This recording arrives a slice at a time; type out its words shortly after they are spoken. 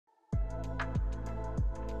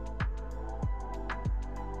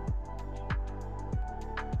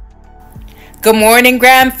Good morning,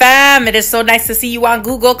 Graham fam. It is so nice to see you on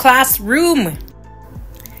Google Classroom.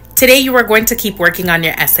 Today you are going to keep working on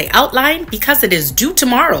your essay outline because it is due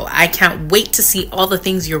tomorrow. I can't wait to see all the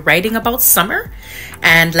things you're writing about summer.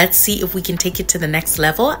 And let's see if we can take it to the next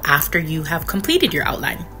level after you have completed your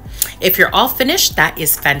outline. If you're all finished, that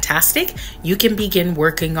is fantastic. You can begin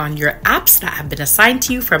working on your apps that have been assigned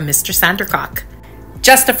to you from Mr. Sandercock.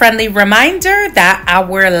 Just a friendly reminder that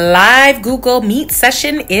our live Google Meet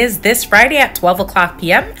session is this Friday at 12 o'clock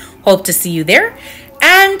p.m. Hope to see you there.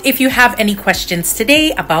 And if you have any questions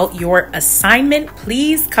today about your assignment,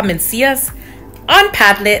 please come and see us on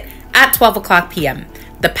Padlet at 12 o'clock p.m.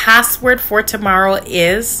 The password for tomorrow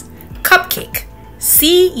is cupcake.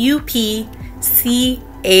 C-U-P-C-A-K-E.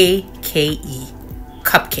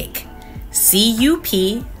 Cupcake.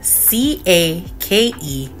 C-U-P-C-A-K-E.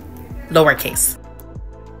 Lowercase.